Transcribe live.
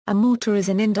A mortar is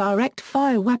an indirect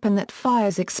fire weapon that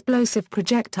fires explosive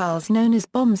projectiles known as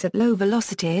bombs at low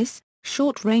velocities,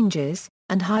 short ranges,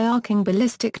 and high-arcing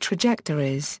ballistic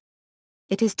trajectories.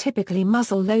 It is typically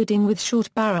muzzle-loading with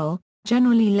short barrel,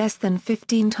 generally less than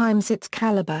 15 times its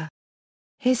caliber.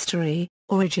 History,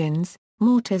 origins.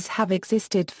 Mortars have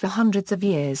existed for hundreds of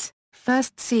years,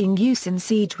 first seeing use in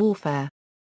siege warfare.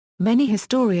 Many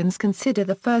historians consider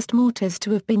the first mortars to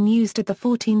have been used at the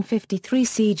 1453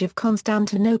 siege of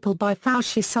Constantinople by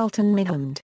Fauci Sultan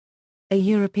Mehmed. A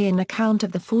European account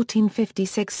of the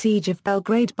 1456 siege of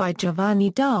Belgrade by Giovanni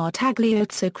da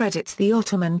Tagliozzo credits the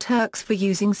Ottoman Turks for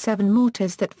using 7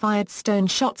 mortars that fired stone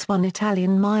shots 1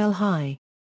 Italian mile high.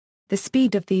 The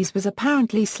speed of these was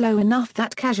apparently slow enough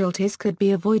that casualties could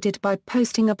be avoided by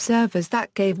posting observers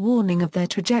that gave warning of their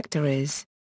trajectories.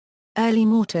 Early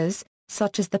mortars,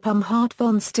 such as the Pumhart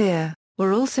von Stier,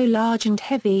 were also large and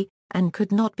heavy, and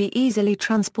could not be easily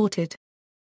transported.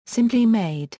 Simply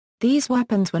made, these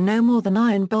weapons were no more than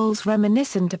iron bowls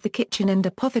reminiscent of the kitchen and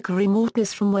apothecary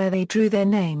mortars from where they drew their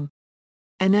name.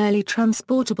 An early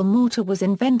transportable mortar was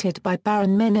invented by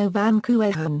Baron Menno van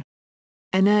Kuijhen.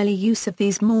 An early use of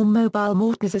these more mobile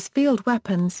mortars as field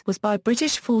weapons was by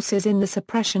British forces in the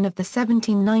suppression of the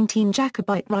 1719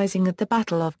 Jacobite rising at the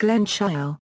Battle of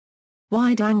Glenshire.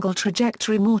 Wide-angle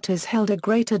trajectory mortars held a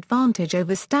great advantage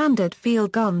over standard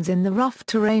field guns in the rough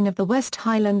terrain of the West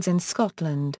Highlands in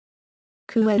Scotland.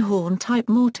 Kuehhorn-type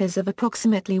mortars of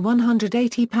approximately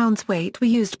 180 pounds weight were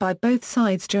used by both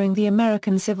sides during the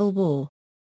American Civil War.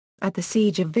 At the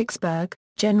Siege of Vicksburg,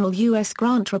 General U.S.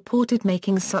 Grant reported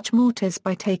making such mortars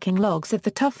by taking logs of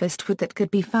the toughest wood that could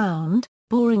be found,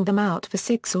 boring them out for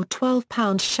 6 or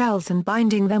 12-pound shells and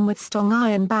binding them with strong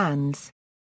iron bands.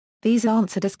 These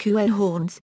answered as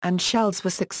Kuehhorns, and shells were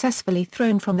successfully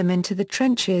thrown from them into the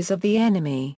trenches of the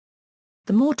enemy.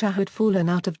 The mortar had fallen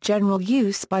out of general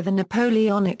use by the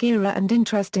Napoleonic era and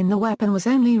interest in the weapon was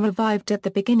only revived at the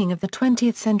beginning of the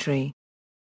 20th century.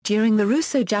 During the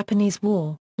Russo-Japanese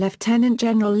War, Lieutenant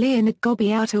General Leonid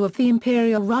Gobiato of the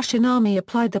Imperial Russian Army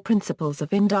applied the principles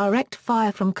of indirect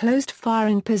fire from closed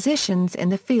firing positions in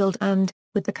the field and,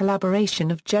 with the collaboration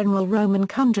of General Roman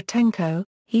Kondratenko,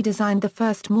 he designed the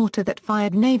first mortar that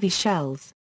fired Navy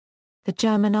shells. The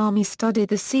German army studied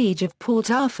the siege of Port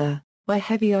Arthur, where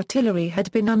heavy artillery had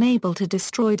been unable to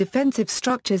destroy defensive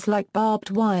structures like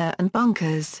barbed wire and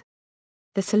bunkers.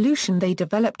 The solution they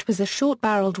developed was a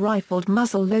short-barreled rifled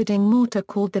muzzle-loading mortar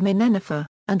called the Minenfer,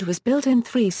 and was built in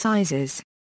 3 sizes.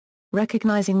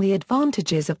 Recognizing the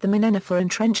advantages of the Minenfer in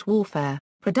trench warfare,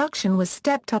 production was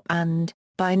stepped up and,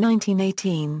 by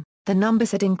 1918, the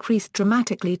numbers had increased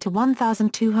dramatically to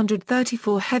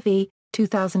 1,234 heavy,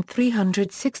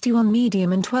 2,361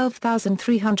 medium and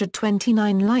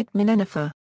 12,329 light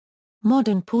Minenfer.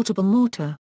 Modern portable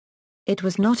mortar. It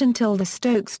was not until the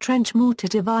Stokes trench mortar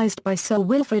devised by Sir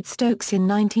Wilfrid Stokes in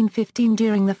 1915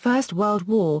 during the First World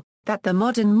War, that the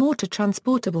modern mortar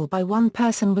transportable by one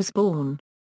person was born.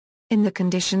 In the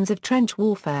conditions of trench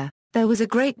warfare, there was a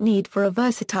great need for a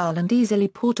versatile and easily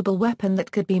portable weapon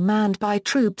that could be manned by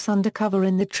troops under cover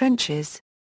in the trenches.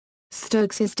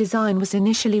 Stokes's design was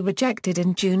initially rejected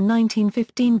in June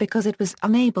 1915 because it was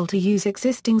unable to use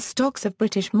existing stocks of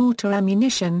British mortar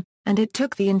ammunition, and it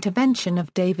took the intervention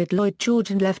of David Lloyd George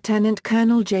and Lieutenant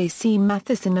Colonel J.C.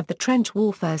 Matheson of the Trench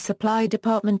Warfare Supply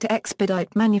Department to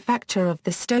expedite manufacture of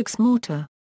the Stokes mortar.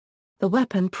 The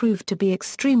weapon proved to be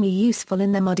extremely useful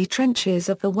in the muddy trenches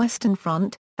of the Western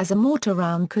Front, as a mortar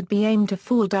round could be aimed to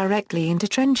fall directly into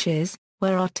trenches,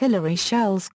 where artillery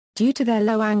shells, due to their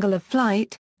low angle of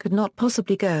flight, could not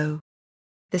possibly go.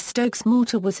 The Stokes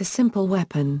mortar was a simple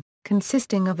weapon,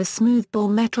 consisting of a smooth-bore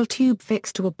metal tube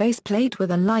fixed to a base plate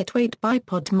with a lightweight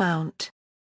bipod mount.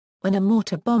 When a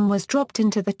mortar bomb was dropped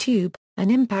into the tube,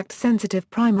 an impact-sensitive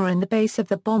primer in the base of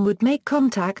the bomb would make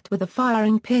contact with a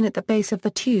firing pin at the base of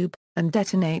the tube, and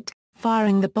detonate,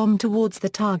 firing the bomb towards the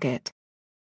target.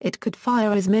 It could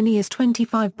fire as many as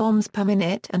 25 bombs per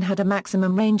minute and had a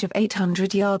maximum range of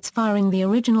 800 yards firing the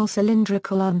original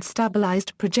cylindrical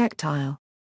unstabilized projectile.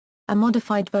 A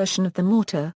modified version of the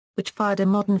mortar, which fired a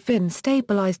modern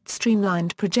fin-stabilized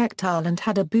streamlined projectile and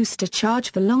had a booster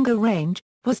charge for longer range,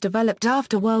 was developed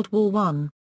after World War I.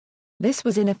 This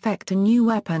was in effect a new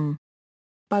weapon.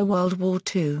 By World War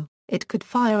II, it could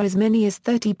fire as many as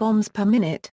 30 bombs per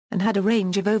minute, and had a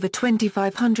range of over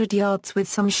 2,500 yards with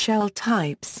some shell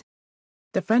types.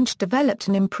 The French developed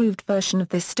an improved version of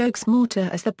this Stokes mortar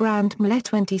as the brand Mle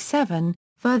 27,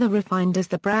 further refined as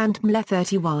the brand Mle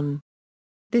 31.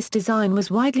 This design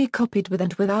was widely copied with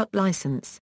and without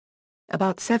license.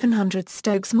 About 700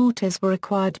 Stokes mortars were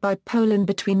acquired by Poland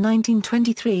between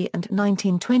 1923 and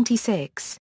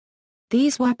 1926.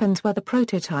 These weapons were the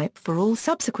prototype for all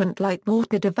subsequent light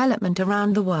mortar development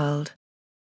around the world.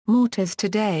 Mortars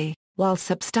today, while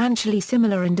substantially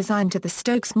similar in design to the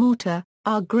Stokes mortar,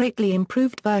 are greatly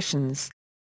improved versions.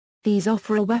 These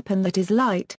offer a weapon that is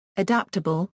light,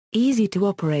 adaptable, easy to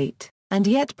operate, and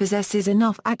yet possesses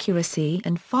enough accuracy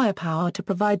and firepower to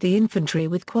provide the infantry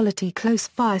with quality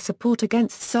close-fire support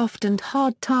against soft and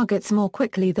hard targets more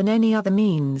quickly than any other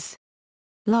means.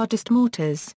 Largest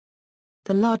mortars.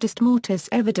 The largest mortars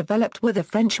ever developed were the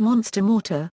French Monster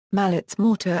mortar, Mallet's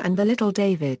mortar and the Little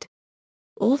David.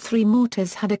 All three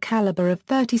mortars had a caliber of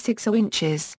 36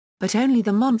 inches, but only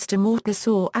the Monster mortar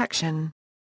saw action.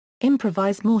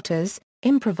 Improvised mortars,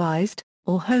 improvised,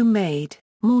 or homemade,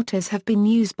 mortars have been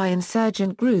used by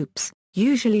insurgent groups,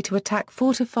 usually to attack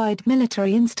fortified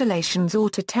military installations or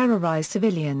to terrorize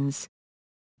civilians.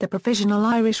 The Provisional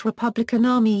Irish Republican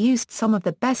Army used some of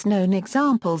the best-known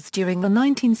examples during the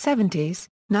 1970s,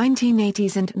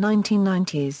 1980s and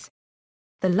 1990s.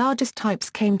 The largest types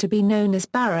came to be known as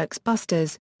barracks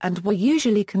busters, and were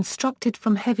usually constructed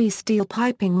from heavy steel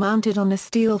piping mounted on a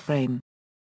steel frame.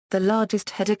 The largest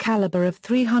had a caliber of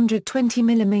 320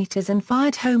 mm and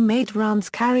fired homemade rounds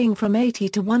carrying from 80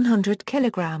 to 100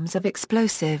 kilograms of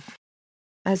explosive.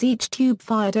 As each tube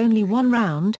fired only one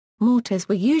round, mortars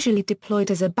were usually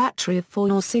deployed as a battery of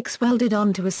 4 or 6 welded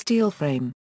onto a steel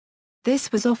frame.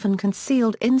 This was often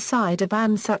concealed inside a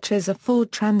van such as a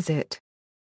Ford Transit.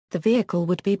 The vehicle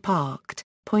would be parked,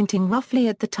 pointing roughly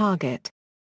at the target.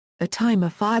 A timer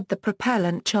fired the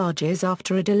propellant charges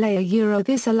after a delay.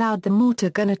 This allowed the mortar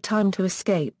gunner time to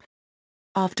escape.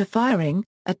 After firing,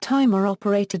 a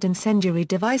timer-operated incendiary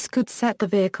device could set the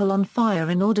vehicle on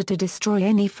fire in order to destroy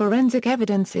any forensic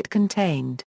evidence it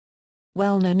contained.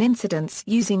 Well-known incidents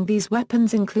using these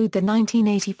weapons include the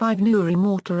 1985 Newry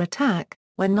mortar attack,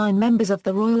 when 9 members of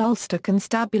the Royal Ulster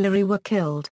Constabulary were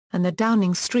killed, and the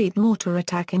Downing Street mortar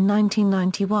attack in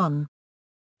 1991.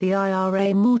 The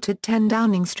IRA mortared 10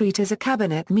 Downing Street as a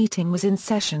cabinet meeting was in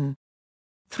session.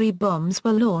 3 bombs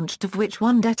were launched, of which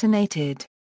 1 detonated.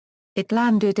 It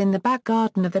landed in the back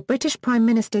garden of the British Prime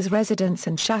Minister's residence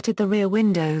and shattered the rear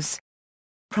windows.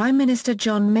 Prime Minister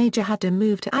John Major had to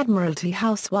move to Admiralty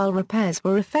House while repairs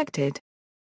were effected.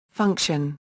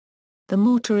 Function. The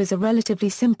mortar is a relatively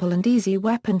simple and easy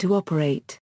weapon to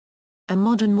operate. A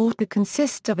modern mortar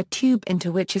consists of a tube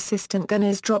into which assistant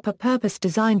gunners drop a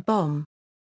purpose-designed bomb.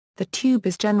 The tube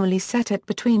is generally set at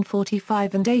between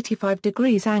 45 and 85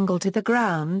 degrees angle to the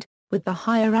ground, with the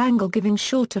higher angle giving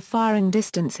shorter firing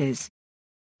distances.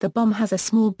 The bomb has a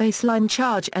small baseline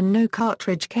charge and no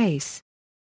cartridge case.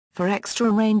 For extra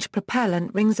range,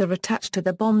 propellant rings are attached to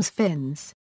the bomb's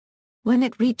fins. When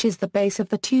it reaches the base of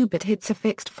the tube, it hits a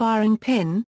fixed firing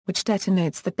pin, which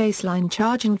detonates the baseline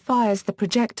charge and fires the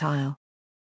projectile.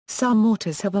 Some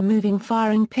mortars have a moving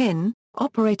firing pin,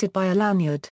 operated by a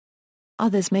lanyard.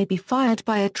 Others may be fired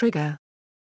by a trigger.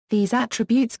 These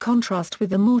attributes contrast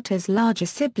with the mortar's larger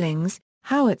siblings,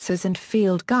 howitzers and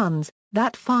field guns,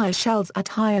 that fire shells at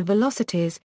higher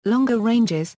velocities, longer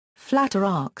ranges, flatter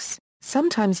arcs,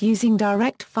 sometimes using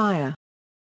direct fire.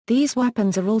 These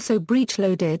weapons are also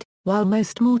breech-loaded, while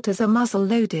most mortars are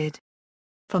muzzle-loaded.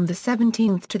 From the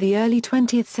 17th to the early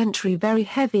 20th century, very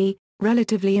heavy,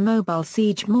 relatively immobile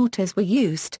siege mortars were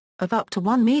used, of up to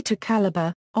 1 meter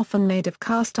caliber, often made of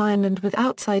cast iron and with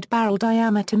outside barrel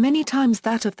diameter many times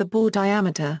that of the bore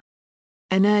diameter.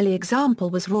 An early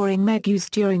example was Roaring Meg,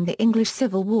 used during the English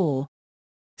Civil War.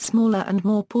 Smaller and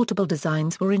more portable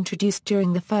designs were introduced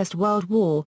during the First World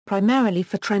War, primarily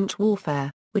for trench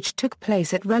warfare, which took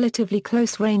place at relatively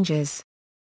close ranges.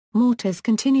 Mortars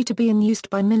continue to be in use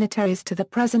by militaries to the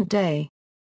present day.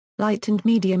 Light and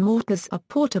medium mortars are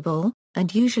portable,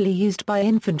 and usually used by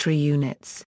infantry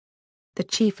units. The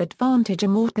chief advantage a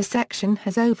mortar section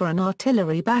has over an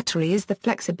artillery battery is the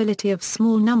flexibility of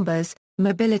small numbers,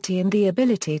 mobility and the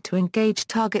ability to engage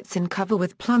targets in cover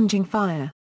with plunging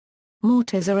fire.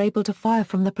 Mortars are able to fire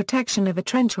from the protection of a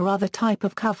trench or other type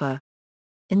of cover.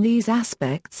 In these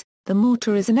aspects, the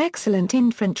mortar is an excellent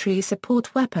infantry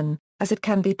support weapon, as it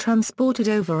can be transported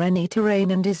over any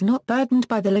terrain and is not burdened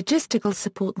by the logistical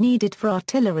support needed for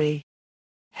artillery.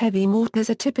 Heavy mortars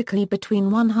are typically between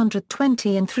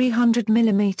 120 and 300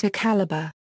 mm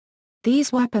caliber.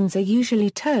 These weapons are usually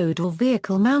towed or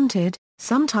vehicle-mounted,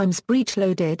 sometimes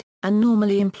breech-loaded, and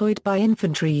normally employed by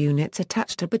infantry units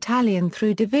attached to battalion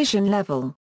through division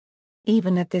level.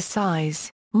 Even at this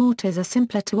size, mortars are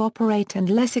simpler to operate and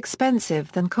less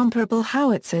expensive than comparable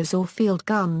howitzers or field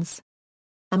guns.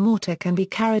 A mortar can be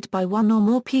carried by 1 or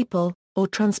more people, or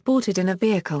transported in a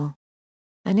vehicle.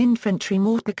 An infantry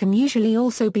mortar can usually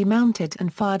also be mounted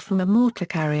and fired from a mortar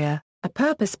carrier, a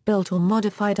purpose-built or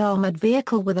modified armored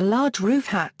vehicle with a large roof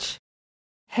hatch.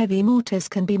 Heavy mortars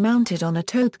can be mounted on a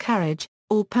towed carriage,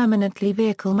 or permanently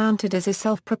vehicle-mounted as a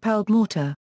self-propelled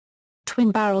mortar.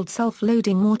 Twin-barreled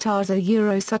self-loading mortars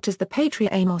such as the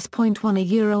Patriot Amos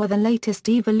 .1 are the latest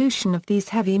evolution of these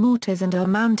heavy mortars and are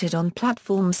mounted on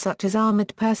platforms such as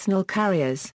armored personnel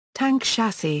carriers, tank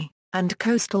chassis, and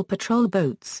coastal patrol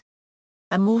boats.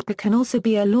 A mortar can also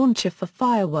be a launcher for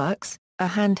fireworks, a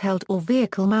handheld or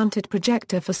vehicle-mounted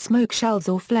projector for smoke shells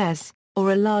or flares,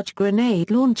 or a large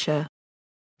grenade launcher.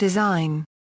 Design.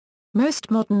 Most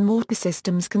modern mortar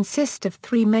systems consist of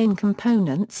three main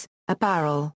components: a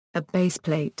barrel, a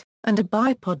baseplate, and a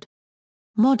bipod.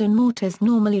 Modern mortars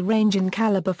normally range in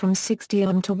caliber from 60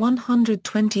 ohm to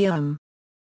 120 ohm.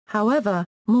 However,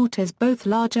 mortars both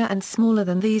larger and smaller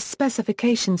than these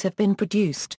specifications have been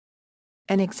produced.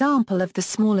 An example of the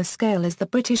smaller scale is the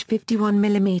British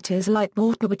 51mm light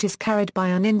mortar, which is carried by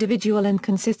an individual and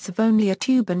consists of only a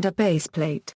tube and a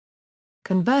baseplate.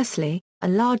 Conversely, a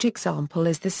large example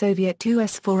is the Soviet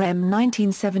 2S4M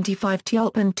 1975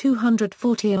 Tyalpan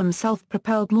 240 ohm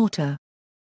self-propelled mortar.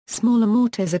 Smaller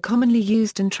mortars are commonly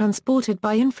used and transported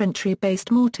by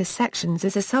infantry-based mortar sections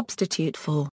as a substitute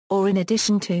for, or in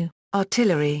addition to,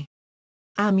 artillery.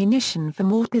 Ammunition for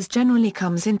mortars generally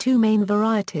comes in two main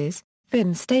varieties: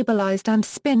 fin-stabilized and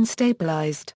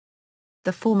spin-stabilized.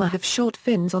 The former have short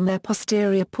fins on their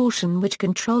posterior portion which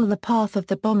control the path of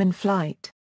the bomb in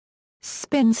flight.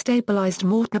 Spin-stabilized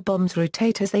mortar bombs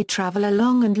rotate as they travel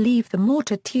along and leave the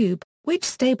mortar tube, which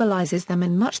stabilizes them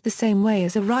in much the same way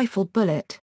as a rifle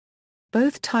bullet.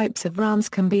 Both types of rounds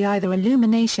can be either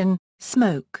illumination,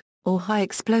 smoke, or high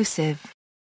explosive.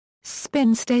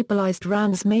 Spin-stabilized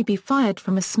rounds may be fired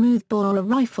from a smoothbore or a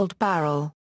rifled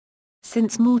barrel.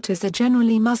 Since mortars are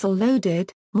generally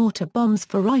muzzle-loaded, mortar bombs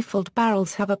for rifled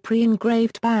barrels have a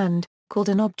pre-engraved band, called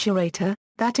an obturator,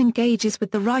 that engages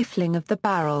with the rifling of the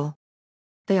barrel.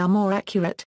 They are more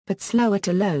accurate, but slower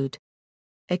to load.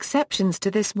 Exceptions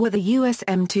to this were the US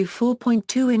M2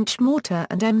 4.2-inch mortar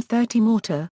and M30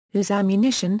 mortar, whose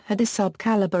ammunition had a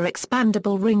sub-caliber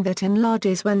expandable ring that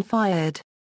enlarges when fired.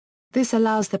 This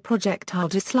allows the projectile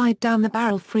to slide down the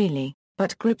barrel freely,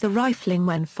 but grip the rifling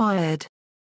when fired.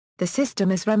 The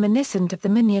system is reminiscent of the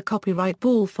Minier copyright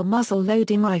ball for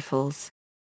muzzle-loading rifles.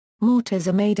 Mortars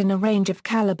are made in a range of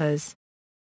calibers.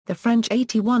 The French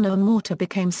 81 ohm mortar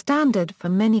became standard for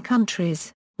many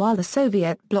countries, while the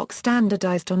Soviet bloc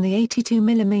standardized on the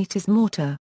 82mm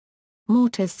mortar.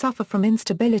 Mortars suffer from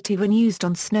instability when used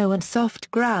on snow and soft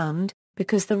ground,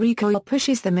 because the recoil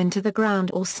pushes them into the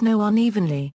ground or snow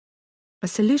unevenly. A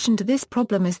solution to this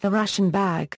problem is the ration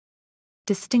bag.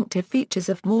 Distinctive features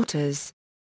of mortars.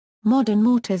 Modern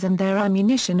mortars and their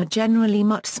ammunition are generally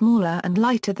much smaller and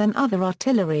lighter than other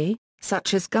artillery,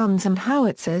 such as guns and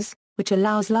howitzers, which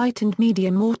allows light and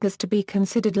medium mortars to be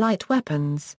considered light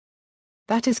weapons.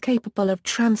 That is capable of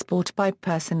transport by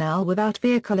personnel without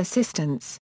vehicle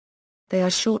assistance. They are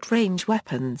short-range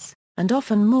weapons, and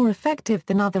often more effective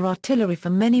than other artillery for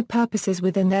many purposes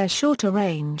within their shorter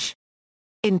range.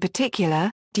 In particular,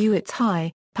 due its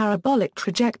high, parabolic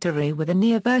trajectory with a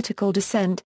near-vertical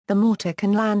descent, the mortar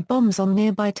can land bombs on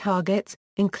nearby targets,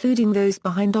 including those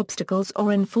behind obstacles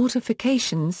or in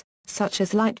fortifications, such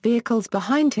as light vehicles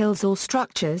behind hills or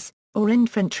structures, or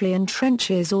infantry in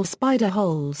trenches or spider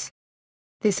holes.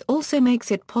 This also makes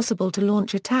it possible to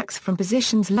launch attacks from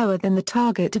positions lower than the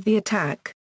target of the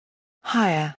attack.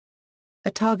 Higher.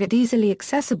 A target easily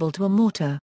accessible to a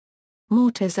mortar.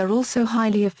 Mortars are also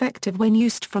highly effective when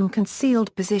used from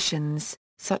concealed positions,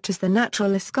 such as the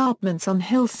natural escarpments on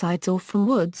hillsides or from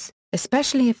woods,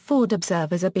 especially if forward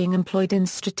observers are being employed in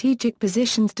strategic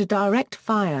positions to direct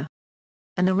fire.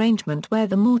 An arrangement where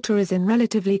the mortar is in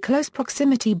relatively close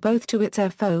proximity both to its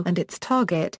foe and its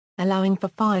target, allowing for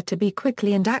fire to be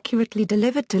quickly and accurately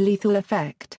delivered to lethal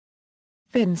effect.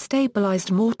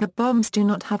 Fin-stabilized mortar bombs do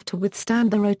not have to withstand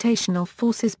the rotational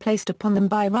forces placed upon them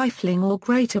by rifling or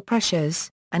greater pressures,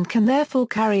 and can therefore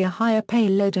carry a higher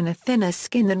payload and a thinner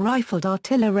skin than rifled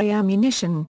artillery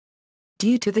ammunition.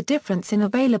 Due to the difference in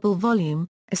available volume,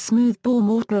 a smooth-bore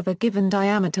mortar of a given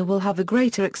diameter will have a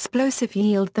greater explosive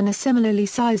yield than a similarly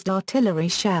sized artillery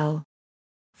shell.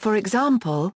 For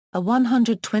example, a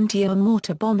 120 ohm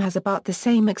mortar bomb has about the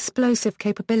same explosive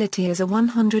capability as a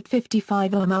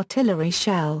 155 ohm artillery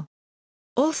shell.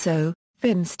 Also,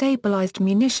 fin-stabilized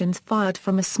munitions fired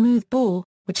from a smooth bore,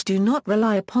 which do not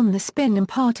rely upon the spin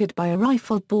imparted by a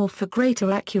rifled bore for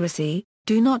greater accuracy,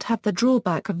 do not have the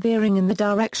drawback of veering in the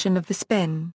direction of the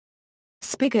spin.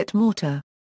 Spigot mortar.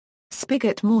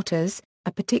 Spigot mortars,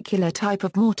 a particular type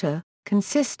of mortar,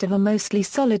 consist of a mostly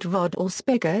solid rod or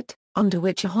spigot, under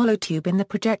which a hollow tube in the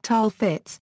projectile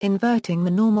fits, inverting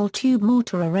the normal tube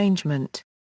mortar arrangement.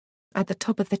 At the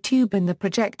top of the tube in the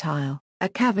projectile, a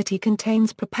cavity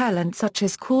contains propellant such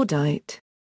as cordite.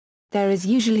 There is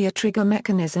usually a trigger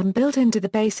mechanism built into the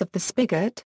base of the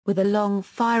spigot, with a long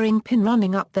firing pin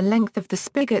running up the length of the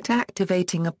spigot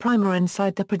activating a primer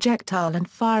inside the projectile and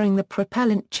firing the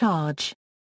propellant charge.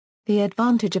 The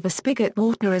advantage of a spigot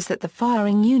mortar is that the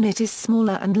firing unit is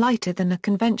smaller and lighter than a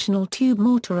conventional tube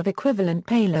mortar of equivalent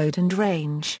payload and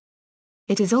range.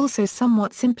 It is also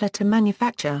somewhat simpler to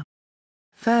manufacture.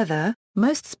 Further,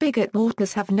 most spigot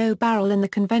mortars have no barrel in the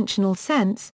conventional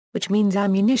sense, which means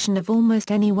ammunition of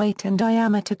almost any weight and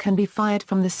diameter can be fired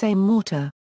from the same mortar.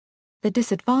 The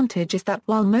disadvantage is that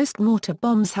while most mortar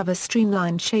bombs have a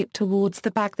streamlined shape towards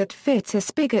the back that fits a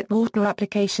spigot mortar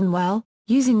application well,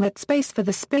 using that space for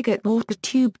the spigot mortar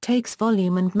tube takes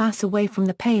volume and mass away from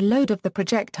the payload of the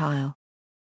projectile.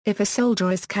 If a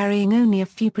soldier is carrying only a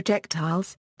few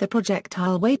projectiles, the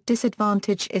projectile weight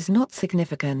disadvantage is not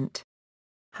significant.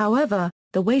 However,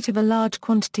 the weight of a large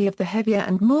quantity of the heavier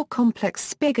and more complex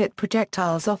spigot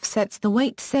projectiles offsets the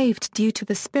weight saved due to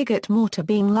the spigot mortar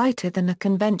being lighter than a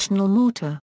conventional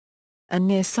mortar. A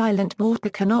near-silent mortar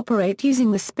can operate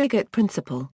using the spigot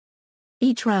principle.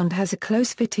 Each round has a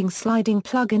close-fitting sliding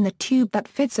plug in the tube that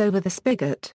fits over the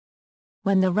spigot.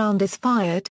 When the round is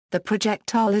fired, the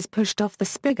projectile is pushed off the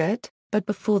spigot, but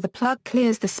before the plug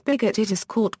clears the spigot it is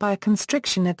caught by a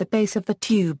constriction at the base of the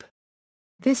tube.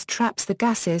 This traps the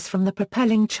gases from the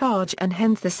propelling charge and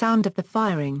hence the sound of the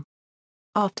firing.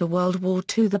 After World War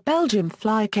II, the Belgium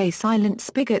Fly-K silent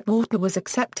spigot mortar was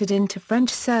accepted into French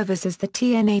service as the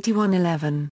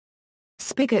TN8111.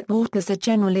 Spigot mortars are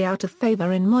generally out of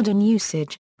favor in modern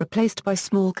usage, replaced by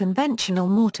small conventional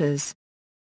mortars.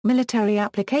 Military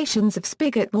applications of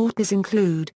spigot mortars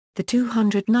include the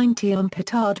 290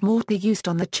 petard mortar used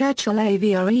on the Churchill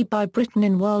AVRE by Britain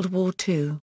in World War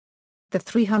II. The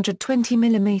 320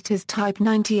 mm Type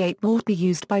 98 mortar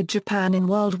used by Japan in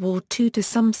World War II to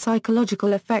some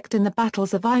psychological effect in the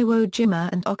battles of Iwo Jima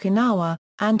and Okinawa,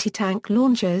 anti-tank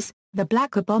launchers, the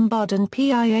Blacker Bombard and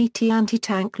PI-80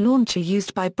 anti-tank launcher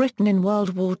used by Britain in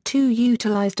World War II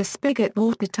utilized a spigot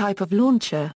mortar type of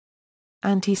launcher.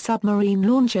 Anti-submarine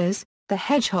launchers, the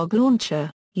Hedgehog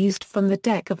launcher, used from the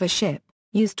deck of a ship,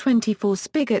 used 24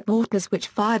 spigot mortars which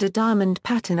fired a diamond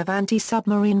pattern of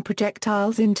anti-submarine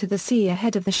projectiles into the sea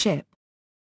ahead of the ship.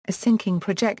 A sinking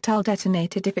projectile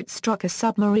detonated if it struck a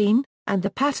submarine, and the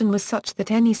pattern was such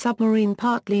that any submarine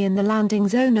partly in the landing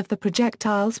zone of the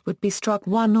projectiles would be struck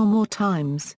one or more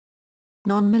times.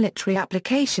 Non-military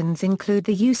applications include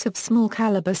the use of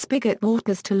small-caliber spigot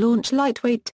mortars to launch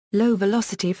lightweight,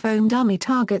 low-velocity foam dummy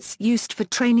targets used for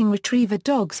training retriever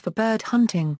dogs for bird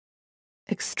hunting.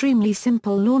 Extremely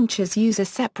simple launchers use a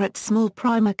separate small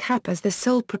primer cap as the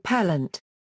sole propellant.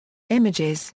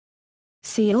 Images.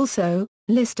 See also,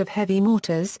 List of heavy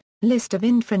mortars, List of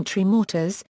infantry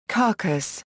mortars,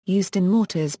 Carcass, used in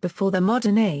mortars before the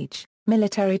modern age,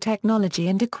 military technology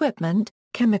and equipment,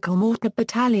 chemical mortar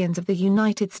battalions of the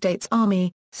United States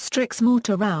Army, Strix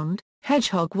mortar round,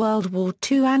 Hedgehog World War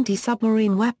II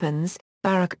anti-submarine weapons,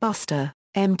 Barrack Buster,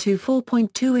 M2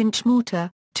 4.2-inch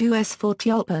mortar,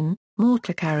 2S40 Alpen,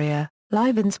 mortar carrier,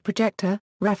 Livens projector,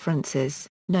 references,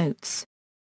 notes.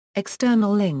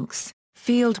 External links,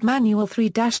 Field Manual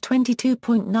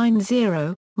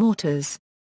 3-22.90, Mortars.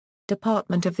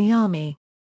 Department of the Army.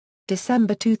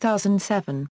 December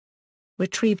 2007.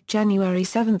 Retrieved January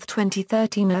 7,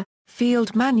 2013.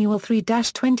 Field Manual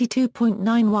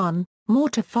 3-22.91,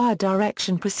 Mortar Fire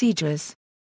Direction Procedures.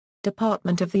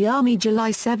 Department of the Army July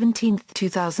 17,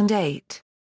 2008.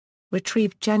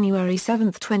 Retrieved January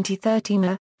 7,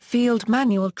 2013. Field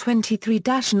Manual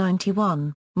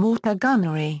 23-91, Mortar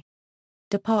Gunnery.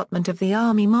 Department of the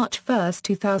Army March 1,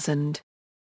 2000.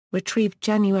 Retrieved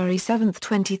January 7,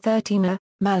 2013.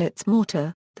 Mallet's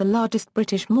Mortar, the largest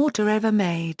British mortar ever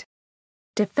made.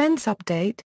 Defense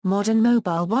Update, Modern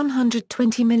Mobile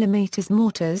 120 mm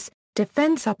Mortars,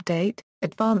 Defense Update,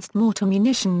 Advanced Mortar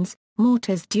Munitions,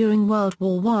 Mortars during World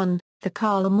War I, the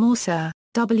Karl Morser,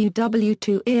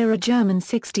 WW2 era German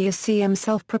 60 cm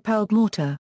self-propelled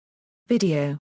mortar. Video.